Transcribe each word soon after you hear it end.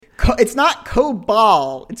It's not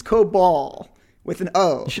COBOL. It's COBOL with an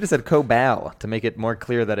O. You should have said COBOL to make it more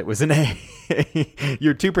clear that it was an A.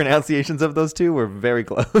 Your two pronunciations of those two were very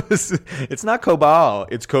close. It's not COBOL.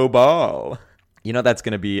 It's COBOL. You know that's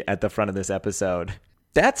going to be at the front of this episode.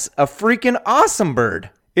 That's a freaking awesome bird.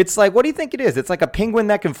 It's like, what do you think it is? It's like a penguin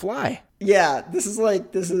that can fly. Yeah, this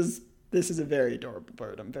is a very adorable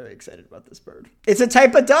bird. I'm very excited about this bird. It's a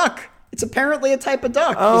type of duck. It's apparently a type of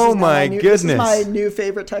duck. Oh my goodness. This is my new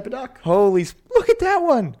favorite type of duck. Look at that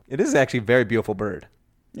one. It is actually a very beautiful bird.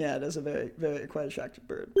 Yeah, it is a very, very quite attractive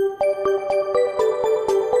bird.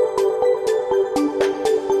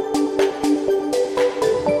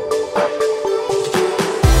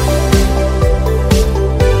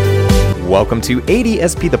 Welcome to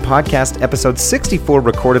ADSP, the podcast, episode 64,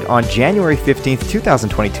 recorded on January 15th,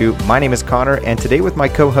 2022. My name is Connor, and today with my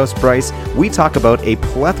co-host Bryce, we talk about a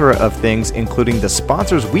plethora of things, including the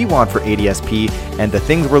sponsors we want for ADSP and the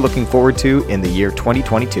things we're looking forward to in the year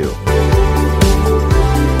 2022.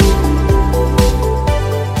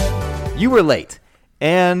 You were late,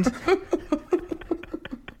 and...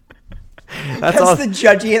 That's the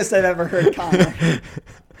judgiest I've ever heard, Connor.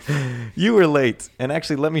 You were late. And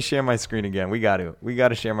actually, let me share my screen again. We got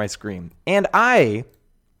to share my screen. And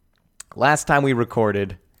last time we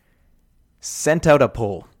recorded, sent out a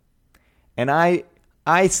poll. And I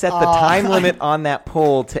set the time limit on that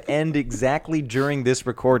poll to end exactly during this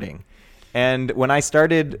recording. And when I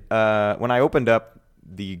opened up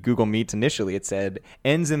the Google Meet initially, it said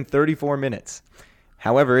ends in 34 minutes.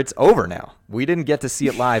 However, it's over now. We didn't get to see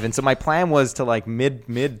it live. And so my plan was to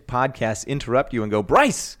mid podcast interrupt you and go,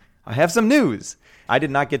 Bryce, I have some news. I did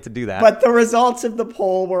not get to do that. But the results of the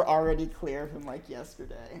poll were already clear from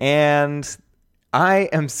yesterday. And I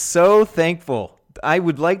am so thankful. I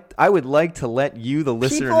would like to let you, the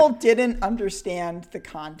listener. People didn't understand the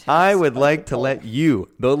context. I would like to let you,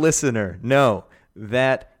 the listener, know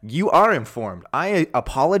that you are informed. I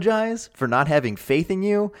apologize for not having faith in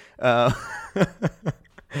you. And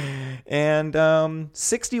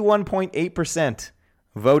 61.8%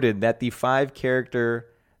 voted that the 5-character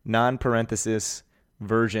non-parenthesis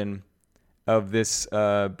version of this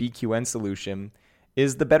BQN solution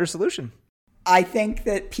is the better solution. I think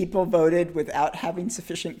that people voted without having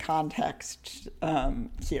sufficient context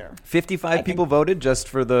here. 55 people voted, just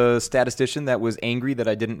for the statistician that was angry that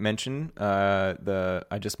I didn't mention. I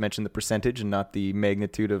just mentioned the percentage and not the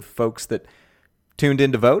magnitude of folks that tuned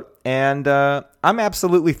in to vote. And I'm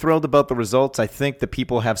absolutely thrilled about the results. I think the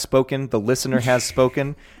people have spoken. The listener has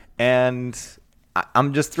spoken. And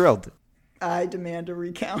I'm just thrilled. I demand a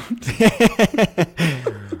recount.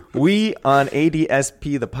 We on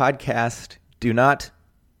ADSP, the podcast, do not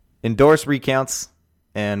endorse recounts,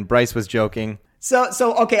 and Bryce was joking. So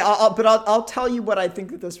okay, I'll tell you what I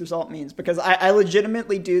think that this result means, because I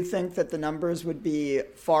legitimately do think that the numbers would be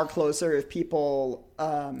far closer if people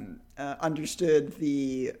understood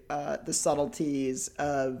the subtleties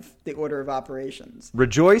of the order of operations.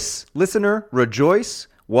 Rejoice, listener, rejoice,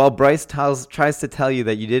 while Bryce tries to tell you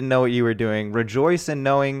that you didn't know what you were doing. Rejoice in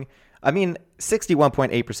knowing. I mean,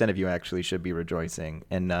 61.8% of you actually should be rejoicing,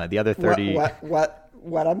 and the other 30.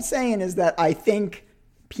 What I'm saying is that I think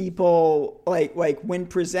people like when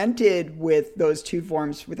presented with those two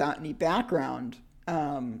forms without any background,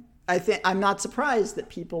 I'm not surprised that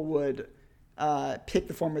people would pick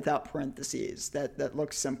the form without parentheses that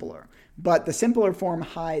looks simpler. But the simpler form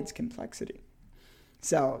hides complexity.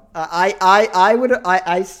 So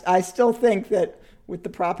I still think that with the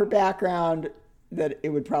proper background, that it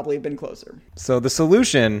would probably have been closer. So the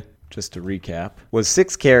solution, just to recap, was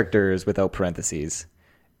 6 characters without parentheses.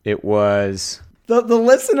 It was... The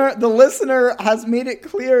listener has made it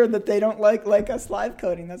clear that they don't like us live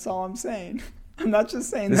coding. That's all I'm saying. I'm not just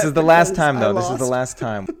saying this is the last time, though. This is the last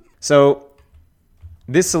time. So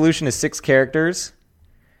this solution is 6 characters.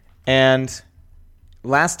 And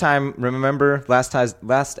last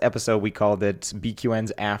episode, we called it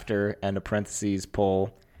BQN's after and a parentheses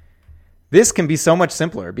poll. This can be so much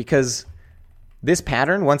simpler because this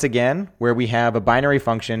pattern, once again, where we have a binary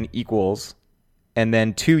function equals and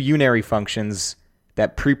then 2 unary functions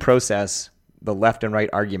that pre-process the left and right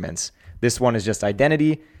arguments. This one is just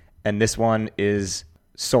identity, and this one is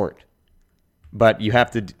sort. But you have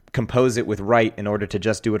to compose it with right in order to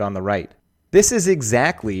just do it on the right. This is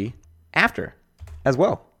exactly after as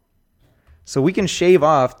well. So we can shave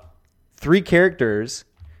off 3 characters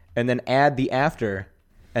and then add the after.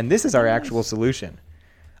 And this is our actual solution.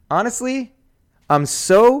 Honestly, I'm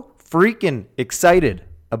so freaking excited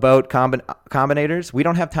about combinators. We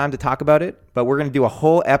don't have time to talk about it, but we're going to do a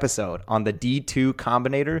whole episode on the D2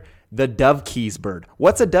 combinator The Dovekies bird.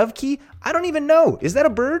 What's a dovekey? I don't even know. Is that a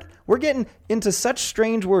bird? We're getting into such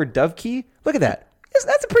strange word, dovekey. Look at that.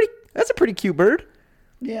 That's a pretty cute bird.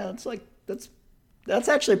 Yeah, that's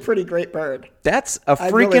actually a pretty great bird. That's a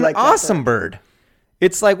freaking really like awesome bird.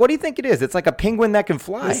 It's like, what do you think it is? It's like a penguin that can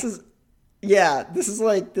fly. This is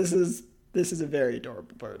a very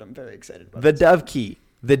adorable bird. I'm very excited about the Dovekey,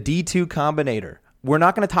 the D2 Combinator. We're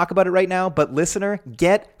not going to talk about it right now, but listener,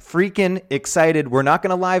 get freaking excited. We're not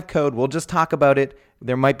going to live code. We'll just talk about it.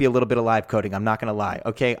 There might be a little bit of live coding. I'm not going to lie,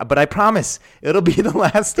 okay? But I promise it'll be the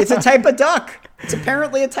last time. It's a type of duck. It's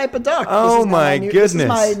apparently a type of duck. Oh, my goodness. This is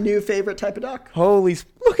my new favorite type of duck.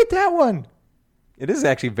 Look at that one. It is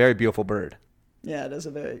actually a very beautiful bird. Yeah, it is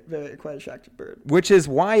a very, very quite attractive bird. Which is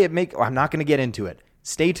why I'm not going to get into it.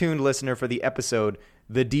 Stay tuned, listener, for the episode,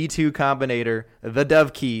 the D2 Combinator, the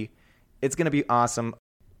Dovekey. It's going to be awesome.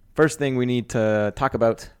 First thing we need to talk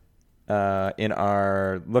about in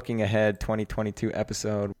our Looking Ahead 2022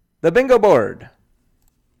 episode, the bingo board.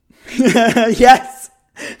 Yes,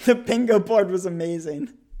 the bingo board was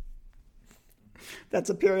amazing. That's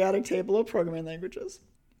a periodic table of programming languages.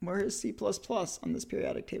 Where is C++ on this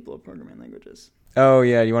periodic table of programming languages? Oh,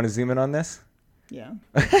 yeah. You want to zoom in on this? Yeah.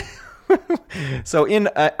 So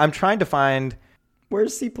I'm trying to find...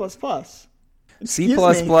 Where's C++? C++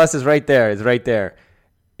 is right there. It's right there.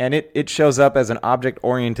 And it shows up as an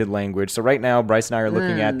object-oriented language. So right now, Bryce and I are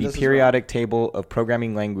looking at the periodic table of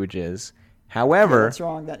programming languages. However... that's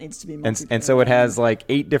wrong. That needs to be multi-paradigm. And so it has like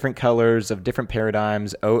 8 different colors of different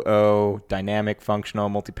paradigms, OO, dynamic, functional,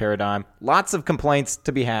 multi-paradigm. Lots of complaints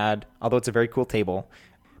to be had, although it's a very cool table.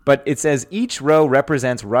 But it says each row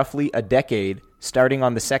represents roughly a decade, starting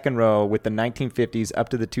on the second row with the 1950s up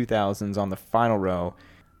to the 2000s on the final row.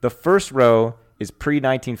 The first row is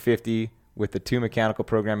pre-1950 with the 2 mechanical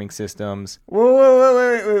programming systems.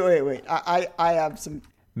 Wait. I have some...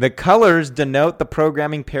 The colors denote the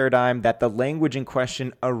programming paradigm that the language in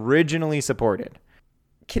question originally supported.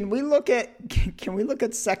 Can we look at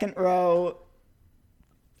second row,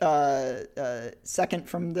 second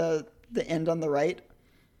from the end on the right?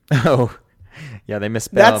 Oh, yeah, they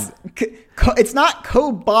misspelled. It's not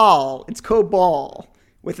COBOL, it's COBOL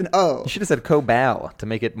with an O. You should have said COBOL to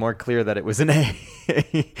make it more clear that it was an A.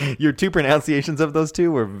 Your 2 pronunciations of those 2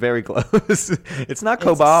 were very close. It's not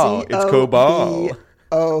COBOL, it's COBOL.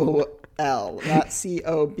 O-L, not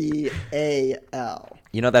C-O-B-A-L.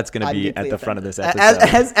 You know that's going to be at the front of this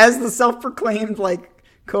episode. As the self-proclaimed,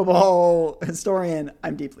 COBOL historian,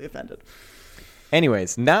 I'm deeply offended.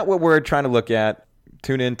 Anyways, not what we're trying to look at.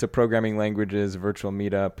 Tune in to Programming Languages Virtual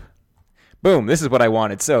Meetup. Boom, this is what I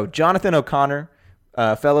wanted. So, Jonathan O'Connor,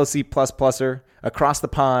 fellow C++er, across the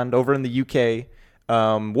pond over in the UK,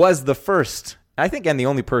 was the first... I think I'm the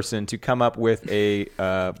only person to come up with a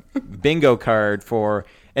bingo card for,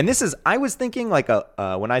 and this is, I was thinking like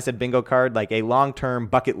when I said bingo card, like a long-term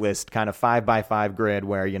bucket list kind of 5x5 grid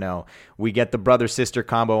where, we get the brother-sister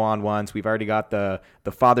combo on once. We've already got the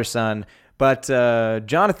father-son, but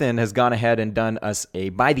Jonathan has gone ahead and done us a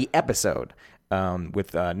by the episode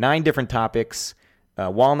with 9 different topics.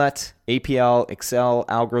 Walnut, APL, Excel,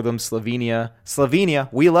 algorithms, Slovenia.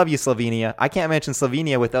 We love you, Slovenia. I can't mention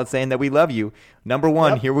Slovenia without saying that we love you. Number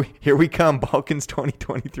 1, yep. Here we come. Balkans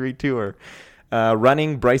 2023 tour.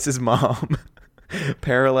 Running Bryce's mom,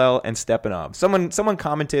 Parallel, and Stepanov. Someone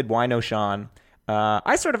commented, why no Sean?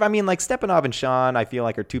 Stepanov and Sean, I feel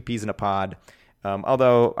like are 2 peas in a pod.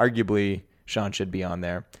 Although arguably Sean should be on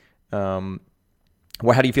there. How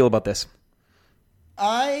do you feel about this?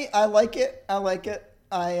 I like it.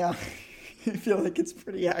 I feel like it's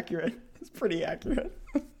pretty accurate.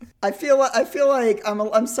 I feel like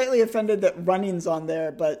I'm slightly offended that running's on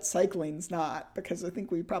there, but cycling's not, because I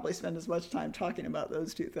think we probably spend as much time talking about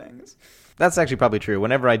those 2 things. That's actually probably true.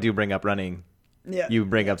 Whenever I do bring up running, you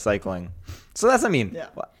bring up cycling. So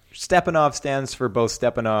Stepanov stands for both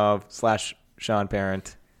Stepanov/Sean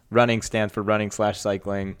Parent. Running stands for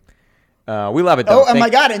running/cycling. We love it, though. Oh my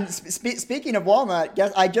God! And speaking of Walnut,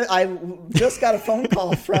 yes, I just got a phone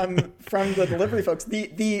call from the delivery folks.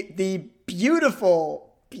 The beautiful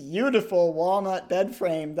walnut bed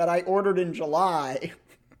frame that I ordered in July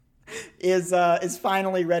is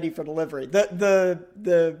finally ready for delivery.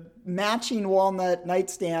 The matching walnut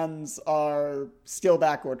nightstands are still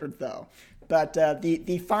back ordered though, but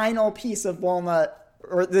the final piece of walnut,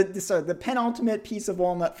 or the penultimate piece of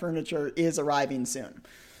walnut furniture is arriving soon.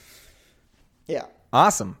 Yeah.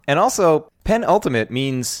 Awesome. And also, penultimate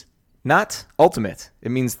means not ultimate. It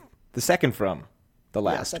means the second from the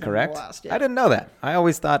last, correct? From the last, yeah. I didn't know that. I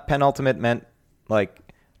always thought penultimate meant like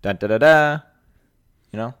da-da-da-da,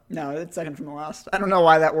 No, it's second from the last. I don't know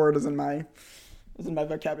why that word is in my wasn't my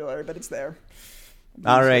vocabulary, but it's there.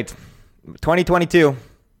 All right. 2022.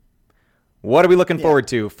 What are we looking forward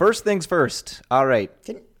to? First things first. All right.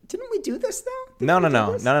 Didn't we do this though? No.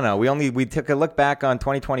 We took a look back on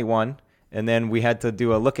 2021, and then we had to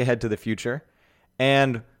do a look ahead to the future.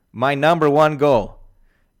 And my number one goal,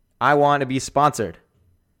 I want to be sponsored.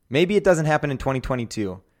 Maybe it doesn't happen in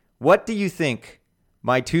 2022. What do you think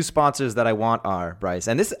my two sponsors that I want are, Bryce?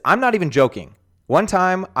 And this, I'm not even joking. One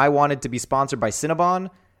time I wanted to be sponsored by Cinnabon.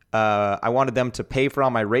 I wanted them to pay for all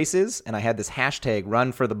my races, and I had this hashtag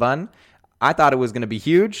run for the bun. I thought it was going to be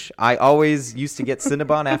huge. I always used to get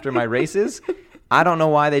Cinnabon after my races. I don't know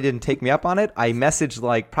why they didn't take me up on it. I messaged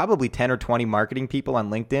like probably 10 or 20 marketing people on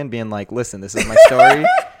LinkedIn being like, listen, this is my story.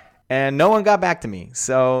 And no one got back to me.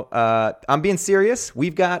 So I'm being serious.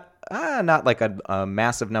 We've got not like a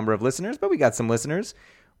massive number of listeners, but we got some listeners.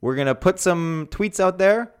 We're going to put some tweets out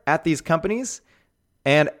there at these companies.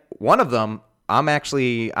 And one of them, we'll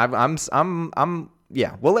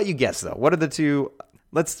let you guess though. What are the two?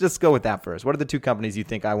 Let's just go with that first. What are the two companies you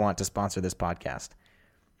think I want to sponsor this podcast?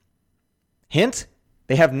 Hint,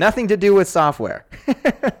 they have nothing to do with software.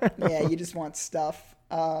 Yeah, you just want stuff.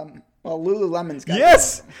 Well, Lululemon's got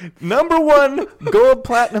yes, number one gold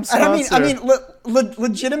platinum sponsor. I mean,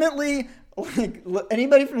 legitimately, like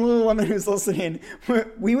anybody from Lululemon who's listening,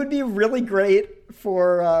 we would be really great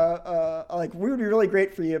for we would be really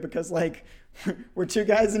great for you because like we're two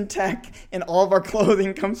guys in tech and all of our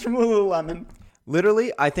clothing comes from Lululemon.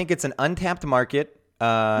 Literally, I think it's an untapped market.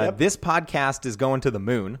 Yep. This podcast is going to the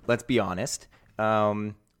moon. Let's be honest.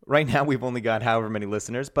 Right now, we've only got however many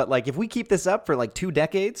listeners. But like, if we keep this up for like 2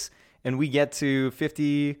 decades and we get to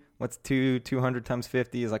 50, 200 times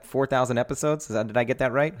 50 is like 4,000 episodes. Did I get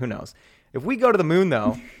that right? Who knows? If we go to the moon,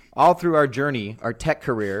 though, all through our journey, our tech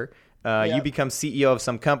career, you become CEO of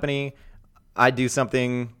some company. I do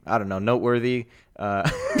something, I don't know, noteworthy.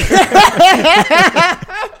 And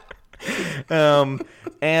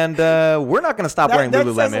we're not going to stop wearing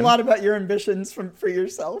Lululemon. That says a lot about your ambitions for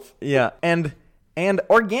yourself. Yeah, and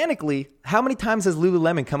organically, how many times has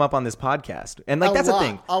Lululemon come up on this podcast? And like that's the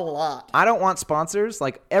thing. A lot. I don't want sponsors.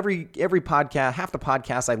 Like every podcast, half the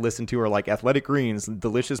podcasts I listen to are like Athletic Greens,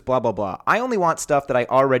 delicious, blah blah blah. I only want stuff that I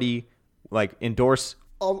already like endorse.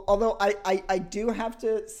 Although I do have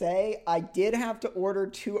to say, I did have to order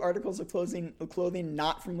 2 articles of clothing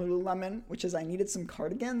not from Lululemon, which is I needed some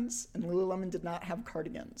cardigans, and Lululemon did not have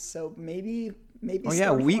cardigans. So maybe. Oh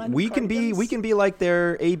yeah, we can be like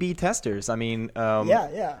their A/B testers. I mean,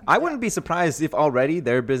 I wouldn't be surprised if already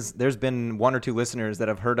there's been 1 or 2 listeners that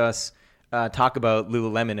have heard us talk about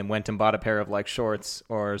Lululemon and went and bought a pair of like shorts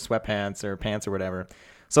or sweatpants or pants or whatever.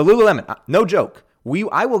 So Lululemon, no joke.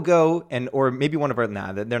 I will go or maybe one of our,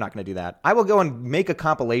 they're not going to do that. I will go and make a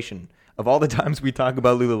compilation of all the times we talk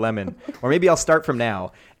about Lululemon, or maybe I'll start from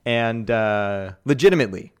now. And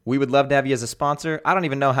legitimately, we would love to have you as a sponsor. I don't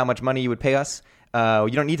even know how much money you would pay us.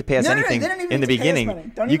 You don't need to pay us anything in the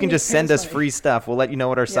beginning. You can just send us free stuff. We'll let you know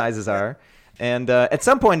what our sizes are. And at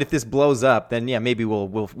some point, if this blows up, then yeah, maybe we'll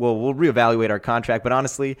reevaluate our contract. But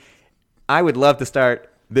honestly, I would love to start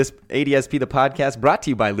this ADSP, the podcast, brought to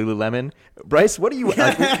you by Lululemon. Bryce, what are you?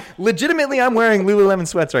 Legitimately, I'm wearing Lululemon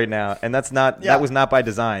sweats right now, and that's not. Yeah. That was not by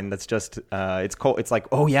design. That's just. It's cold. It's like,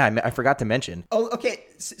 oh yeah, I forgot to mention. Oh, okay.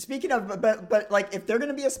 Speaking of, but like, if they're going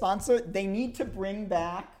to be a sponsor, they need to bring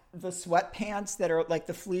back the sweatpants that are like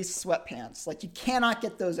the fleece sweatpants. Like, you cannot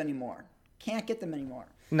get those anymore. Can't get them anymore.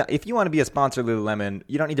 No, if you want to be a sponsor, Lululemon,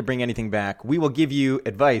 you don't need to bring anything back. We will give you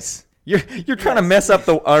advice. You're trying to mess up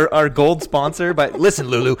our gold sponsor, but listen,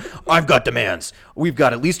 Lulu, I've got demands. We've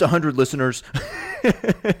got at least 100 listeners.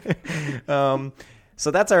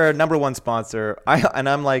 So that's our number one sponsor.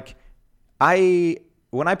 I'm like,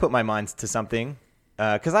 when I put my mind to something,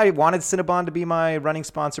 because I wanted Cinnabon to be my running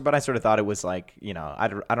sponsor, but I sort of thought it was like, I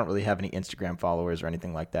don't really have any Instagram followers or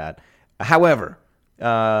anything like that. However,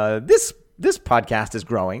 this podcast is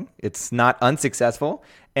growing. It's not unsuccessful.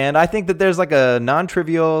 And I think that there's like a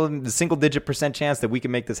non-trivial single-digit % chance that we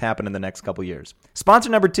can make this happen in the next couple years. Sponsor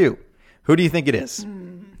number 2. Who do you think it is?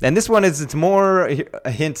 And this one it's more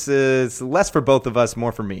hints. It's less for both of us,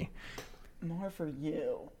 more for me. More for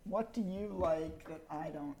you. What do you like that I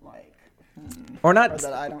don't like? Or not. Or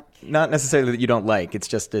that I don't care. Not necessarily that you don't like. It's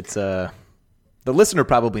just the listener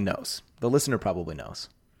probably knows. The listener probably knows.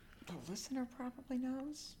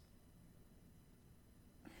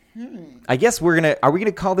 I guess are we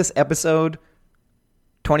gonna call this episode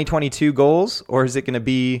 2022 goals, or is it gonna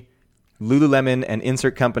be Lululemon and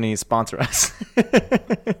insert companies sponsor us?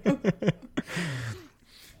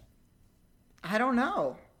 I don't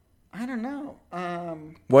know.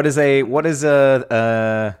 What is an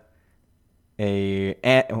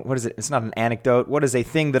what is it? It's not an anecdote. What is a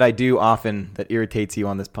thing that I do often that irritates you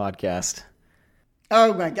on this podcast?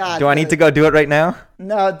 Oh my God! Do I need to go do it right now?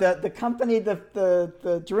 No, the company,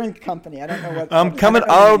 the drink company. I don't know what. I'm coming.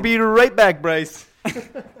 I'll be right back, Bryce.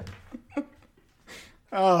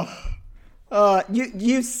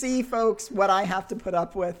 You see, folks, what I have to put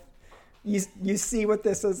up with. You see what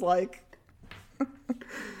this is like.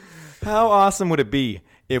 How awesome would it be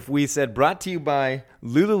if we said, brought to you by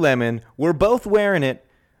Lululemon, we're both wearing it,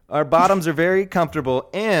 our bottoms are very comfortable,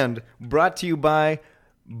 and brought to you by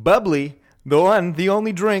Bubbly, the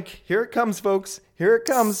only drink. Here it comes, folks. Here it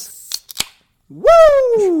comes.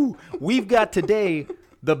 Woo! We've got today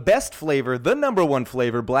the best flavor, the number one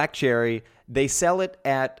flavor, black cherry. They sell it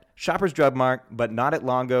at Shoppers Drug Mart, but not at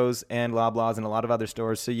Longo's and Loblaws and a lot of other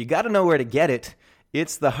stores. So you got to know where to get it.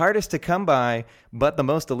 It's the hardest to come by, but the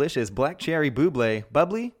most delicious black cherry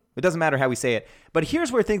bubbly. It doesn't matter how we say it. But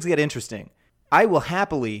here's where things get interesting. I will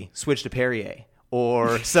happily switch to Perrier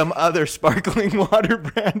or some other sparkling water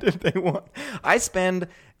brand if they want. I spend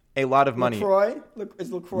a lot of money. LaCroix?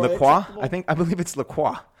 Is LaCroix LaCroix? acceptable? I believe it's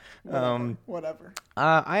LaCroix. Whatever.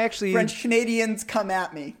 I actually French Canadians come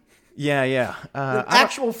at me. Yeah.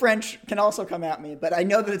 Actual French can also come at me, but I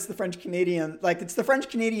know that it's the French Canadian. Like it's the French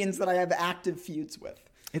Canadians that I have active feuds with.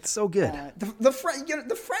 It's so good. The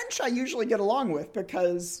French I usually get along with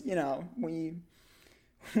because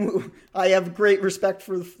I have great respect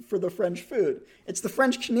for the French food. It's the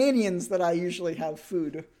French Canadians that I usually have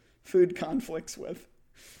food conflicts with.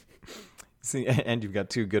 See, and you've got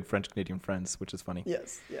two good French Canadian friends, which is funny.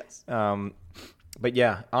 Yes. But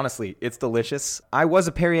yeah, honestly, it's delicious. I was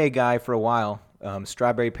a Perrier guy for a while.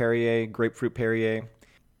 Strawberry Perrier, grapefruit Perrier.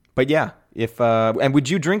 But yeah, and would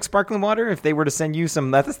you drink sparkling water if they were to send you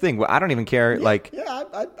some? That's the thing. Well, I don't even care.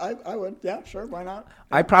 I would. Yeah, sure. Why not?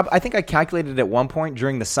 I think I calculated at one point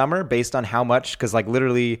during the summer based on how much, because like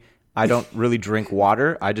literally, I don't really drink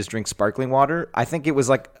water. I just drink sparkling water. I think it was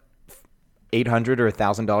like $800 or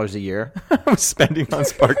 $1,000 a year I was spending on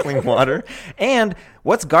sparkling water. And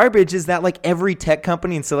what's garbage is that like every tech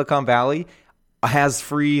company in Silicon Valley has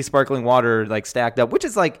free sparkling water like stacked up, which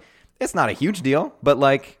is like, it's not a huge deal, but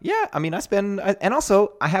like, yeah, I mean, and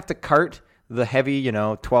also I have to cart the heavy,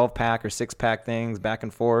 12 pack or 6 pack things back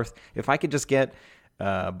and forth. If I could just get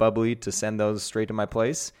Bubbly to send those straight to my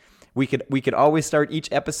place, we could always start each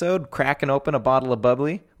episode cracking open a bottle of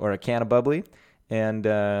Bubbly or a can of Bubbly. And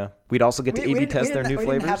we'd also get to A/B test their new flavors.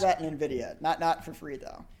 We didn't have that in NVIDIA. Not for free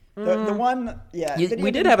though. The one, yeah. We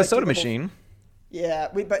did have a soda machine. Yeah,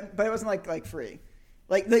 but it wasn't like free.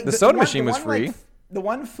 Like the soda machine was free. Like, the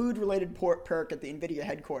one food-related perk at the NVIDIA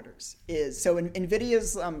headquarters is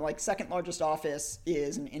NVIDIA's second largest office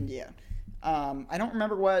is in India. I don't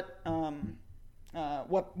remember what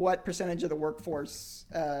percentage of the workforce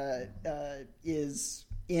is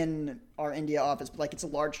in our India office, but like it's a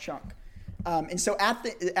large chunk. And so at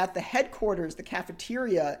the headquarters, the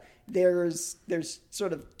cafeteria, there's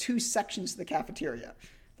sort of two sections to the cafeteria.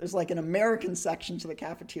 There's like an American section to the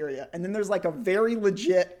cafeteria, and then there's like a very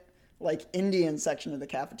legit like Indian section of the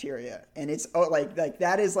cafeteria, and it's like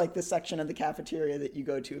that is like the section of the cafeteria that you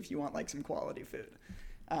go to if you want like some quality food.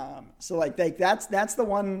 So that's the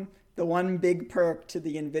one big perk to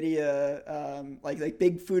the NVIDIA, like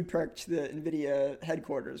big food perk to the NVIDIA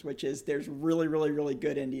headquarters, which is there's really, really, really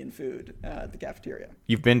good Indian food at the cafeteria.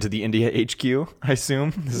 You've been to the India HQ, I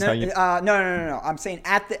assume? No. I'm saying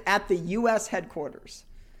at the U.S. headquarters.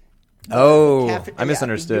 I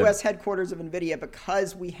misunderstood. The U.S. headquarters of NVIDIA,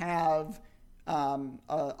 because we have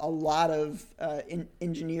a lot of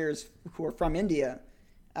engineers who are from India.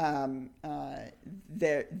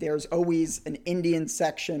 There's always an Indian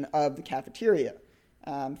section of the cafeteria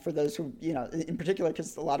for those who, in particular,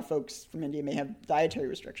 because a lot of folks from India may have dietary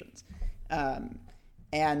restrictions,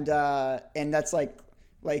 and that's like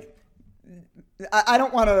I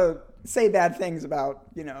don't want to say bad things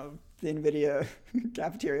about the NVIDIA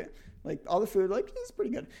cafeteria. Like all the food, is pretty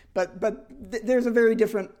good, but there's a very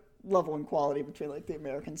different level in quality between like the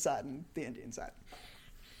American side and the Indian side.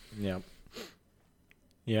 Yeah.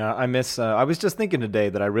 Yeah, I miss. I was just thinking today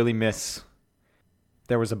that I really miss.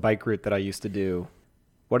 There was a bike route that I used to do.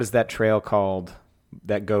 What is that trail called?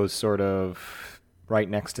 That goes sort of right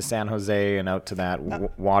next to San Jose and out to that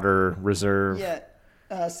water reserve. Yeah,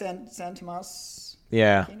 San Tomas.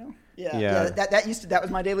 Yeah. Yeah. That was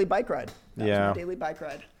my daily bike ride. That was my daily bike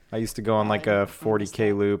ride. I used to go on like a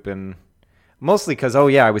 40K loop, and mostly because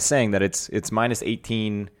I was saying that it's minus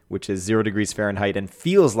 18, which is 0 degrees Fahrenheit, and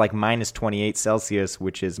feels like minus 28 Celsius,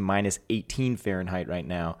 which is minus 18 Fahrenheit right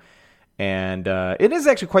now. And it is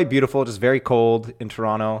actually quite beautiful, just very cold in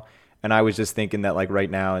Toronto. And I was just thinking that like right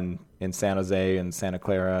now in San Jose and Santa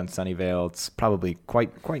Clara and Sunnyvale, it's probably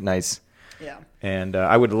quite nice. Yeah. And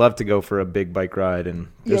I would love to go for a big bike ride. And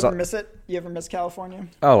you ever miss it? You ever miss California?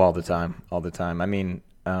 Oh, all the time. I mean,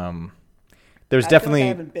 there's definitely. I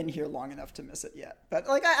haven't been here long enough to miss it yet, but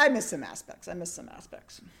like I miss some aspects.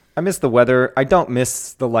 I miss the weather. I don't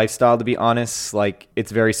miss the lifestyle, to be honest. Like,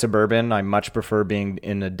 it's very suburban. I much prefer being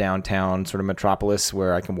in a downtown sort of metropolis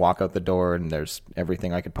where I can walk out the door and there's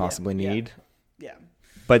everything I could possibly need. Yeah.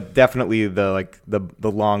 But definitely the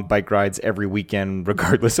long bike rides every weekend,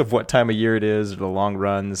 regardless of what time of year it is, or the long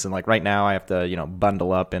runs. And like right now, I have to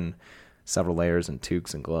bundle up in several layers and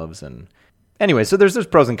toques and gloves. And anyway, so there's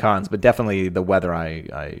pros and cons, but definitely the weather.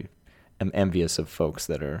 I am envious of folks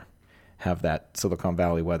that have that Silicon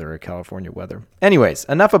Valley weather or California weather. Anyways,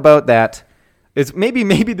 enough about that. It's maybe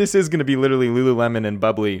this is going to be literally Lululemon and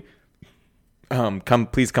Bubbly.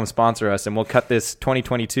 Please come sponsor us, and we'll cut this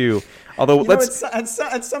 2022. Although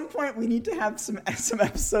at some point we need to have some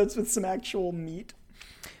episodes with some actual meat.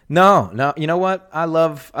 No. You know what? I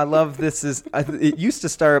love this. It used to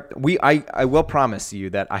start. I will promise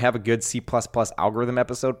you that I have a good C++ algorithm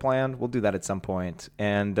episode planned. We'll do that at some point.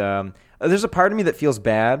 And there's a part of me that feels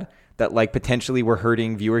bad that like potentially we're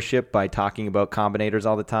hurting viewership by talking about combinators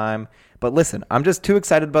all the time. But listen, I'm just too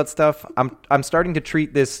excited about stuff. I'm starting to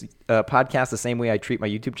treat this podcast the same way I treat my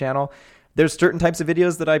YouTube channel. There's certain types of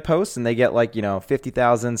videos that I post and they get like,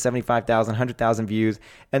 50,000, 75,000, 100,000 views.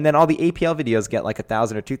 And then all the APL videos get like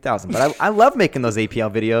 1,000 or 2,000. But I love making those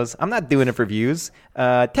APL videos. I'm not doing it for views.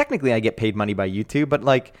 Technically, I get paid money by YouTube, but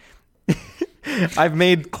like I've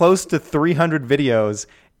made close to 300 videos.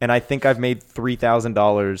 And I think I've made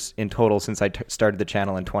 $3,000 in total since I started the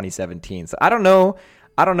channel in 2017. So I don't know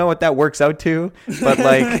what that works out to, but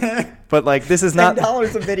like this is not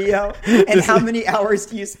 $10 a video. And how many hours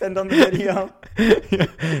do you spend on the video? Yeah,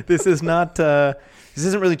 this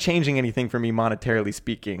isn't really changing anything for me monetarily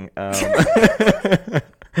speaking.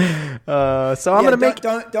 So I'm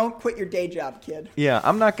gonna don't quit your day job, kid. Yeah,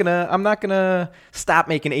 I'm not gonna stop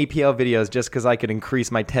making APL videos just because I could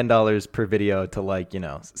increase my $10 per video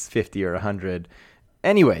to 50 or 100.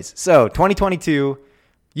 Anyways, so 2022,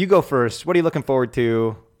 you go first. What are you looking forward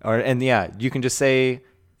to? You can just say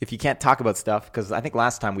if you can't talk about stuff, because I think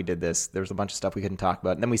last time we did this, there was a bunch of stuff we couldn't talk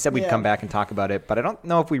about, and then we said we'd come back and talk about it, but I don't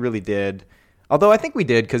know if we really did. Although I think we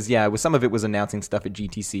did, because some of it was announcing stuff at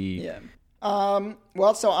GTC. Yeah.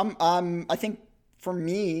 Well, so I think for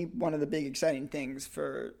me, one of the big exciting things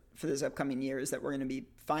for this upcoming year is that we're going to be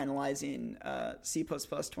finalizing C++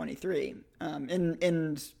 23.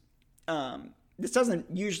 This doesn't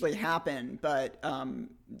usually happen, but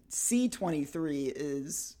C23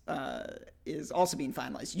 is also being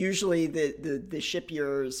finalized. Usually the ship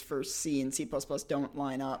years for C and C++ don't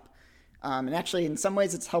line up. And actually, in some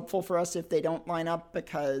ways, it's helpful for us if they don't line up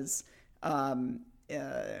because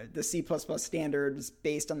the C++ standard is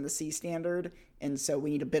based on the C standard, and so we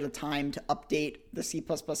need a bit of time to update the C++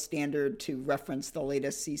 standard to reference the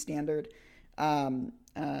latest C standard. And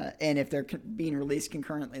if they're being released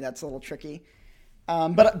concurrently, that's a little tricky.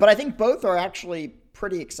 But I think both are actually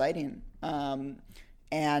pretty exciting. And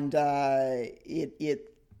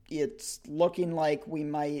it's looking like we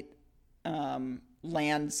might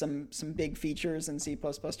land some big features in C++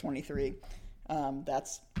 23.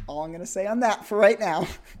 That's all I'm going to say on that for right now.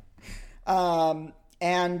 I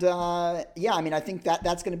think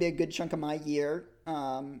that's going to be a good chunk of my year.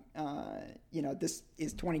 This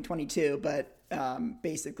is 2022, but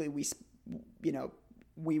basically we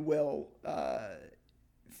will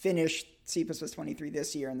finish C++ 23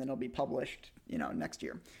 this year, and then it'll be published, next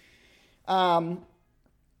year.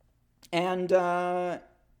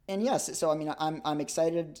 Yes, so I'm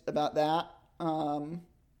excited about that.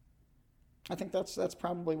 I think that's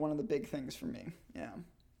probably one of the big things for me. Yeah.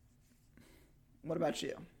 What about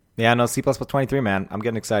you? Yeah, no, C++ 23, man. I'm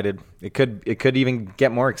getting excited. It could even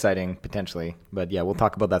get more exciting potentially. But yeah, we'll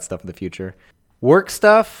talk about that stuff in the future. Work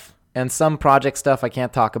stuff and some project stuff I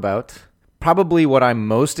can't talk about. Probably what I'm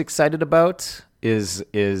most excited about is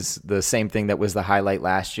the same thing that was the highlight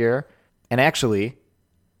last year. And actually,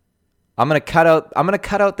 I'm gonna cut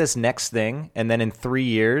out this next thing, and then in 3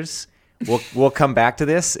 years we'll come back to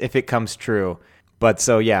this if it comes true. But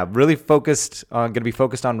so yeah, really gonna be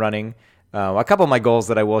focused on running. A couple of my goals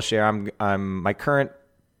that I will share. I'm my current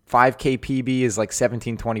 5K PB is like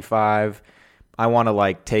 17:25. I want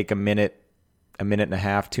to take a minute and a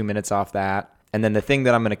half, 2 minutes off that. And then the thing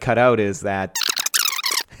that I'm going to cut out is that.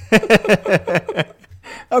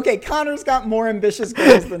 Okay, Connor's got more ambitious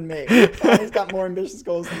goals than me.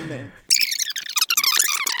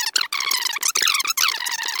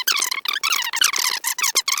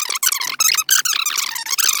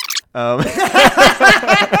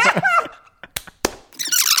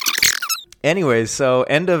 Anyways, so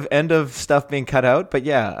end of stuff being cut out, but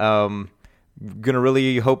yeah, gonna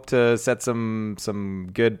really hope to set some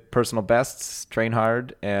good personal bests, train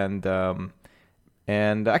hard, and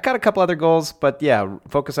I got a couple other goals, but yeah,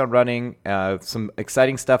 focus on running. Some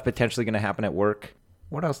exciting stuff potentially gonna happen at work.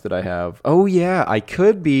 What else did I have? Oh yeah, I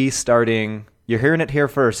could be starting. You're hearing it here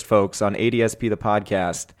first, folks, on ADSP the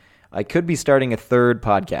podcast. I could be starting a third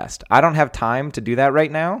podcast. I don't have time to do that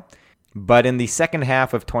right now. But in the second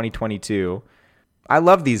half of 2022, I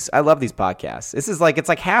love these podcasts. It's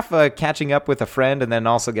like half catching up with a friend and then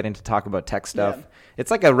also getting to talk about tech stuff. Yeah.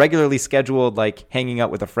 It's like a regularly scheduled like hanging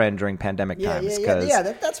out with a friend during pandemic times.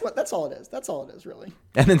 That's all it is. That's all it is, really.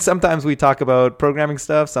 And then sometimes we talk about programming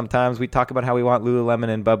stuff. Sometimes we talk about how we want Lululemon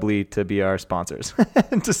and Bubbly to be our sponsors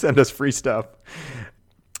and to send us free stuff.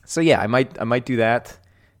 So yeah, I might do that,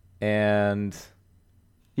 and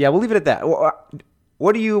yeah, we'll leave it at that.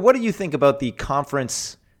 What do you think about the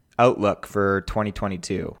conference outlook for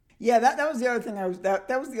 2022? Yeah, that was the other thing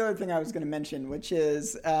that was the other thing I was going to mention, which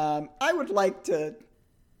is I would like to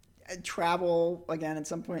travel again at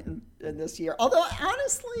some point in this year. Although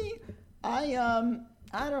honestly, I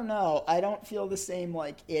don't know. I don't feel the same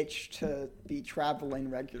like itch to be traveling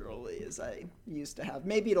regularly as I used to have.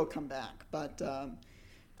 Maybe it'll come back, but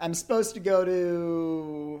I'm supposed to go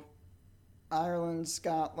to Ireland,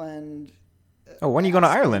 Scotland. Oh, when are you going to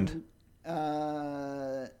Ireland?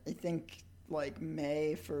 I think like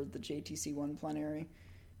May for the JTC1 plenary.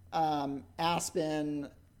 Aspen,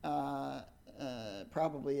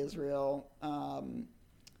 probably Israel,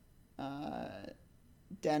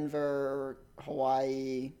 Denver,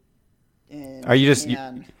 Hawaii. Are you just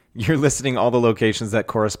you're listing all the locations that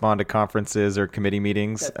correspond to conferences or committee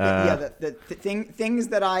meetings? Things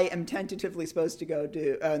that I am tentatively supposed to go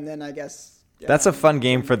do, and then I guess. That's a fun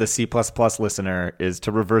game for the C++ listener, is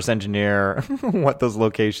to reverse engineer what those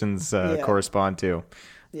locations correspond to.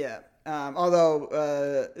 Yeah.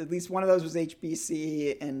 Although at least one of those was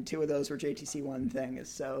HBC and two of those were JTC1 things,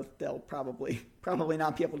 so they'll probably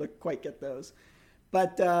not be able to quite get those.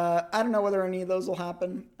 But I don't know whether any of those will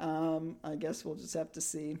happen. I guess we'll just have to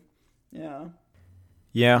see. Yeah.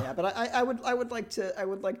 But I would like to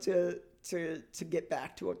get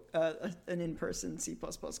back to an in-person C++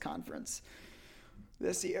 conference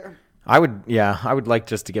this year. I would like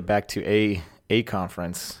just to get back to a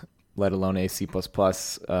conference, let alone a C++.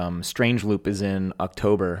 Strange Loop is in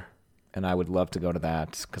October, and I would love to go to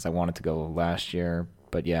that because I wanted to go last year.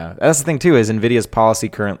 But yeah, that's the thing too, is NVIDIA's policy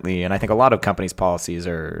currently, and I think a lot of companies' policies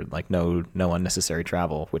are like no unnecessary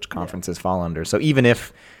travel, which conferences fall under. So even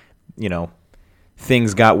if,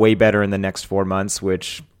 things got way better in the next 4 months,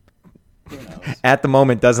 which at the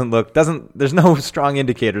moment there's no strong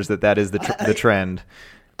indicators that is the trend.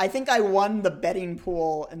 I think I won the betting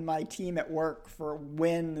pool in my team at work for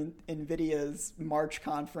when NVIDIA's March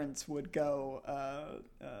conference would go,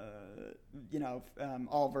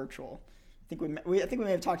 all virtual. I think we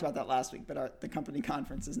may have talked about that last week, but the company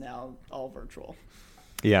conference is now all virtual.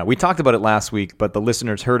 Yeah, we talked about it last week, but the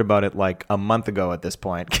listeners heard about it like a month ago at this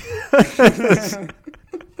point.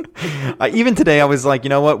 Even today, I was like, you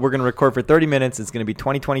know what? We're going to record for 30 minutes. It's going to be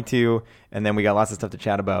 2022, and then we got lots of stuff to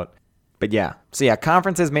chat about. But yeah, so yeah,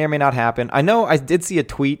 conferences may or may not happen. I know I did see a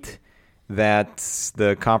tweet that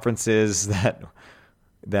the conferences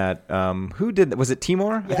who did, was it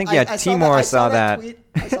Timur? Yeah, I think Timur saw that.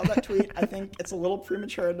 I saw that tweet. I think it's a little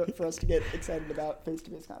premature for us to get excited about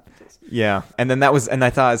face-to-face conferences. Yeah, and I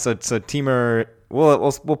thought so Timur.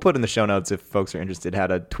 We'll put in the show notes if folks are interested.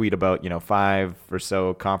 Had a tweet about 5 or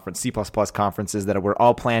so C++ conferences that were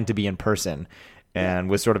all planned to be in person, and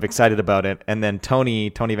was sort of excited about it. And then Tony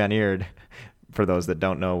Van Eerd, for those that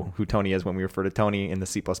don't know who Tony is, when we refer to Tony in the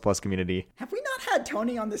C++ community, have we not had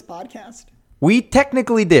Tony on this podcast? We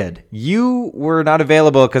technically did. You were not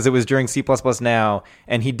available because it was during C++ Now,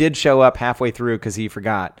 and he did show up halfway through because he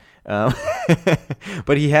forgot.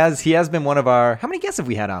 But he has been one of our. How many guests have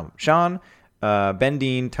we had on? Sean, Ben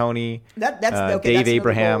Dean, Tony, Dave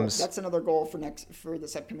Abrahams. That's another goal for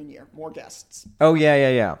this upcoming year. More guests. Oh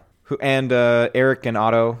yeah. And Eric and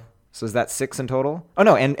Otto. So is that 6 in total? Oh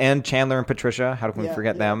no, and Chandler and Patricia. How can we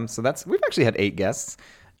forget them? So we've actually had 8 guests.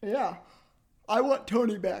 Yeah. I want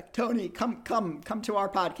Tony back. Tony, come to our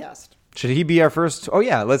podcast. Should he be our first? Oh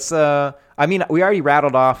yeah, let's. We already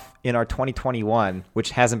rattled off in our 2021,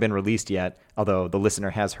 which hasn't been released yet, although the listener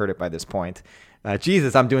has heard it by this point.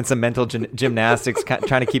 Jesus, I'm doing some mental gymnastics,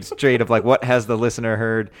 trying to keep straight of like what has the listener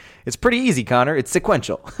heard. It's pretty easy, Connor. It's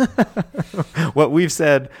sequential. What we've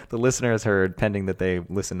said, the listener has heard, pending that they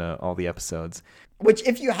listen to all the episodes. Which,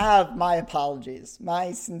 if you have, my apologies,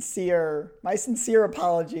 my sincere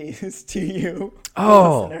apologies to you,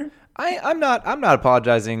 listener. I'm not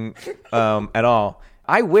apologizing at all.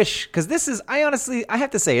 I wish, because I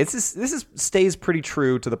have to say, this stays pretty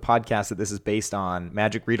true to the podcast that this is based on,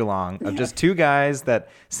 Magic Read Along, of just two guys that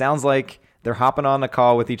sounds like they're hopping on a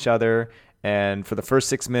call with each other, and for the first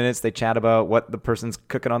 6 minutes, they chat about what the person's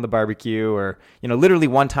cooking on the barbecue, or, literally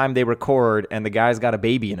one time they record, and the guy's got a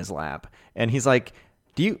baby in his lap, and he's like,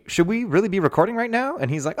 should we really be recording right now?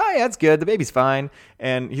 And he's like, oh yeah, it's good. The baby's fine.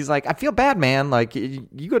 And he's like, I feel bad, man. Like,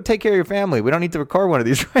 you go take care of your family. We don't need to record one of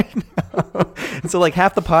these right now. And so like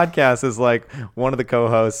half the podcast is like one of the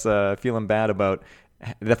co-hosts feeling bad about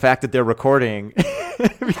the fact that they're recording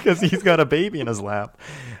because he's got a baby in his lap.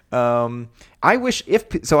 I wish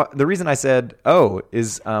the reason I said,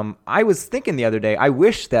 is I was thinking the other day, I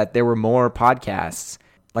wish that there were more podcasts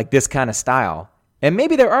like this kind of style. And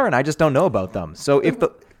maybe there are, and I just don't know about them. So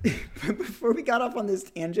Before we got off on this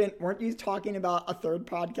tangent, weren't you talking about a third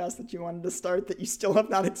podcast that you wanted to start that you still have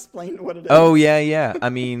not explained what it is? Oh, yeah. I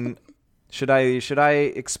mean, should I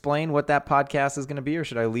explain what that podcast is going to be, or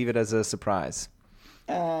should I leave it as a surprise?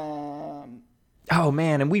 Oh,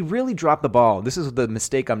 man, and we really dropped the ball. This is the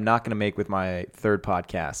mistake I'm not going to make with my third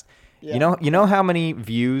podcast. Yeah. You know how many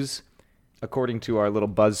views, according to our little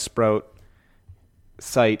Buzzsprout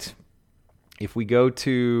site, if we go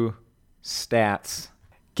to stats,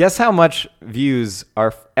 guess how much views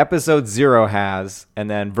our episode 0 has,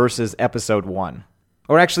 and then versus episode 1?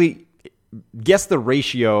 Or actually, guess the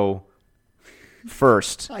ratio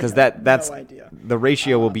first, because that's no idea. The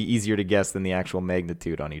ratio will be easier to guess than the actual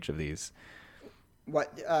magnitude on each of these.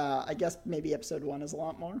 What? I guess maybe episode 1 is a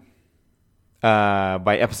lot more.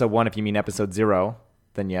 By episode 1, if you mean episode 0,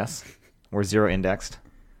 then yes, we're 0 indexed.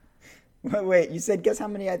 Wait, you said guess how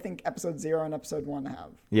many I think episode 0 and episode 1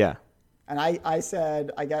 have? Yeah. And I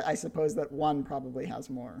said I suppose that 1 probably has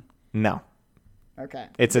more. No. Okay.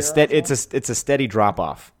 It's a steady drop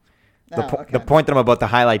off. Okay. The point that I'm about to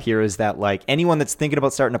highlight here is that like anyone that's thinking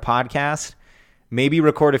about starting a podcast, maybe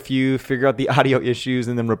record a few, figure out the audio issues,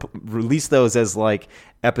 and then release those as like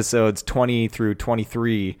episodes 20 through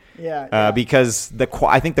 23. Yeah. Because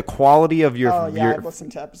I think the quality of your... I've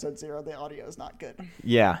listened to episode 0. The audio is not good.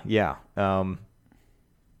 Yeah. You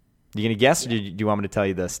going to guess, or do you want me to tell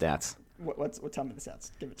you the stats? Tell me the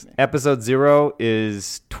stats. Give it to me. Episode 0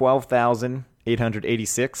 is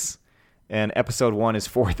 12,886, and episode 1 is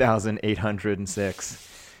 4,806.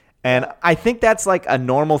 And I think that's like a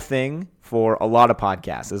normal thing for a lot of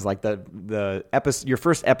podcasts. Is like the episode, your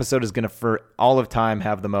first episode is going to for all of time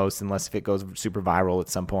have the most, unless if it goes super viral at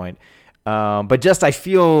some point. But just I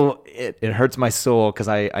feel it hurts my soul because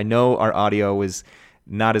I know our audio is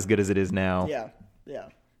not as good as it is now. Yeah.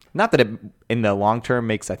 Not that it in the long term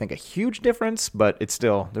makes, I think, a huge difference, but it's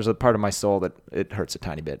still, there's a part of my soul that it hurts a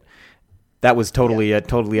tiny bit. That was totally a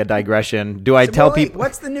digression. Do I tell people?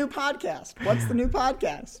 What's the new podcast?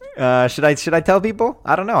 Should I tell people?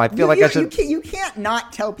 I don't know. I feel like I should. You can't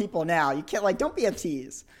not tell people now. You can't don't be a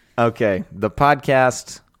tease. Okay, the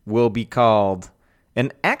podcast will be called,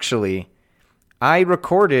 and actually, I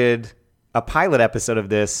recorded a pilot episode of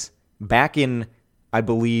this back in, I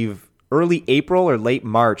believe, early April or late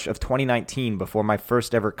March of 2019, before my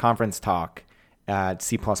first ever conference talk at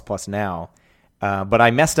C++ Now. But I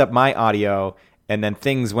messed up my audio, and then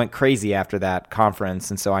things went crazy after that conference,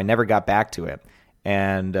 and so I never got back to it.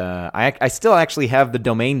 And I still actually have the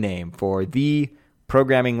domain name for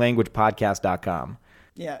theprogramminglanguagepodcast.com.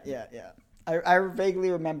 Yeah. I vaguely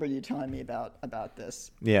remember you telling me about this.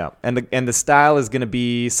 Yeah, and the style is going to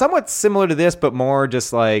be somewhat similar to this, but more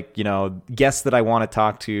just like, guests that I want to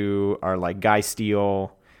talk to are like Guy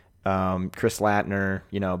Steele, Chris Latner,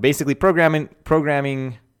 basically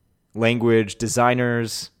programming language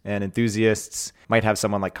designers and enthusiasts. Might have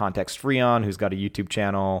someone like Context Free on, who's got a YouTube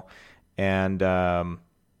channel, and a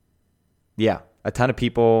ton of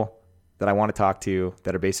people that I want to talk to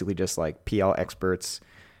that are basically just like PL experts.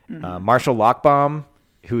 Mm-hmm. Marshall Lochbaum,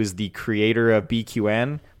 who is the creator of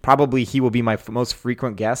BQN, probably he will be my most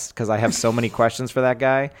frequent guest because I have so many questions for that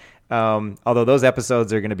guy. Although those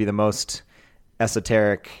episodes are going to be the most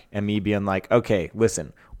esoteric, and me being like, okay,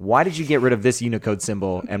 listen, why did you get rid of this Unicode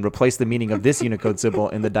symbol and replace the meaning of this Unicode symbol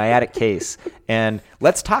in the dyadic case? And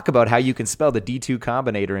let's talk about how you can spell the D2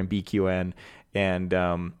 combinator in BQN.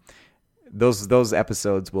 And those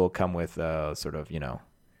episodes will come with sort of,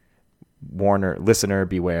 listener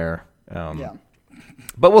beware. Yeah.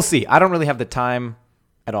 But we'll see. I don't really have the time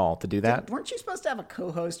at all to do that. Weren't you supposed to have a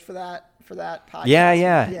co-host for that podcast?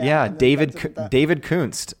 Yeah. David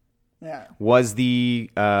Kunst was the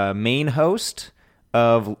main host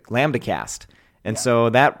of LambdaCast. And so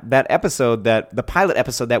that episode, the pilot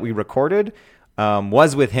episode that we recorded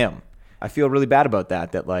was with him. I feel really bad about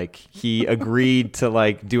that like he agreed to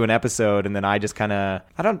like do an episode, and then I just kind of,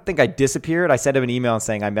 I don't think I disappeared. I sent him an email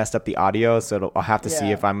saying I messed up the audio, so I'll have to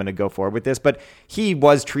see if I'm going to go forward with this. But he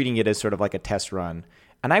was treating it as sort of like a test run.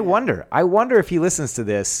 And I wonder if he listens to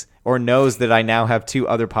this or knows that I now have 2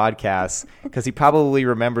 other podcasts, because he probably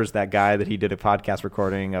remembers that guy that he did a podcast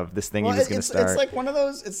recording of this thing he was going to start. It's like one of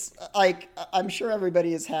those, it's like, I'm sure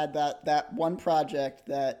everybody has had that one project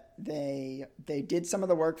that they did some of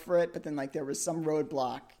the work for it, but then like there was some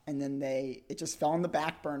roadblock, and then it just fell on the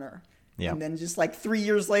back burner. Yeah. And then just like 3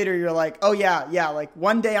 years later, you're like, oh yeah, like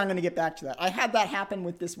one day I'm going to get back to that. I had that happen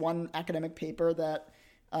with this one academic paper that,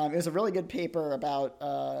 it was a really good paper about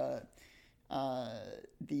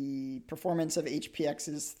the performance of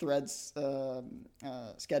HPX's threads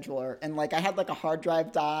scheduler. And like I had like a hard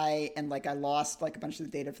drive die, and like I lost like a bunch of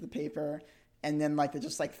the data for the paper, and then like they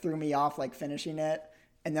just like threw me off like finishing it.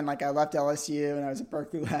 And then like I left LSU and I was at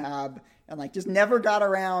Berkeley Lab, and like just never got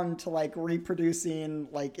around to like reproducing.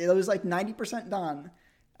 Like it was like 90% done.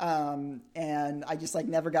 And I just like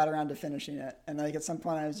never got around to finishing it. And like at some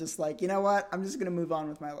point I was just like, you know what? I'm just going to move on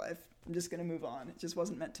with my life. I'm just going to move on. It just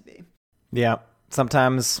wasn't meant to be. Yeah.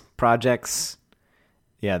 Sometimes projects,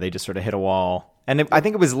 they just sort of hit a wall. And I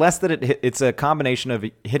think it was less that it's a combination of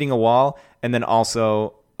hitting a wall and then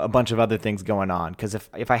also a bunch of other things going on. Because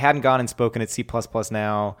if I hadn't gone and spoken at C++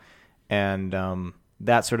 Now and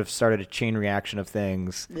that sort of started a chain reaction of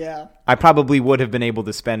things. Yeah. I probably would have been able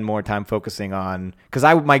to spend more time focusing on, because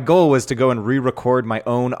my goal was to go and re-record my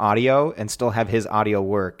own audio and still have his audio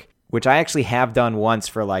work, which I actually have done once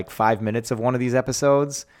for like 5 minutes of one of these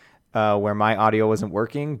episodes where my audio wasn't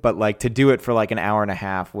working. But like to do it for like an hour and a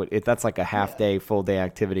half, that's like a half day, full day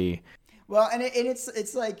activity. Well, and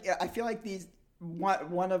it's like, I feel like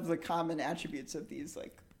one of the common attributes of these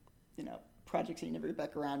like, projects that you never get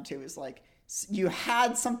back around to is like, you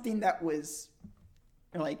had something that was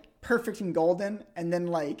like perfect and golden, and then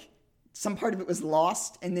like some part of it was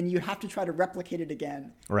lost, and then you have to try to replicate it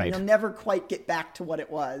again. Right. And you'll never quite get back to what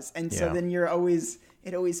it was. And so then it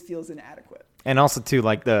always feels inadequate. And also too,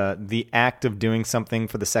 like the act of doing something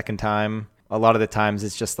for the second time, a lot of the times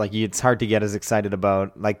it's just like, it's hard to get as excited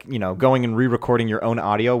about like, going and re-recording your own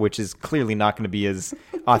audio, which is clearly not going to be as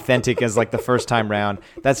authentic as like the first time round.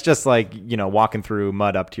 That's just like, walking through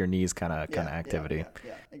mud up to your knees kind of activity.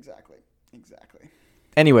 Yeah, exactly.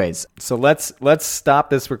 Anyways, so let's stop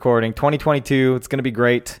this recording. 2022, it's going to be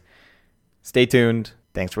great. Stay tuned.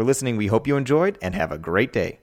 Thanks for listening. We hope you enjoyed, and have a great day.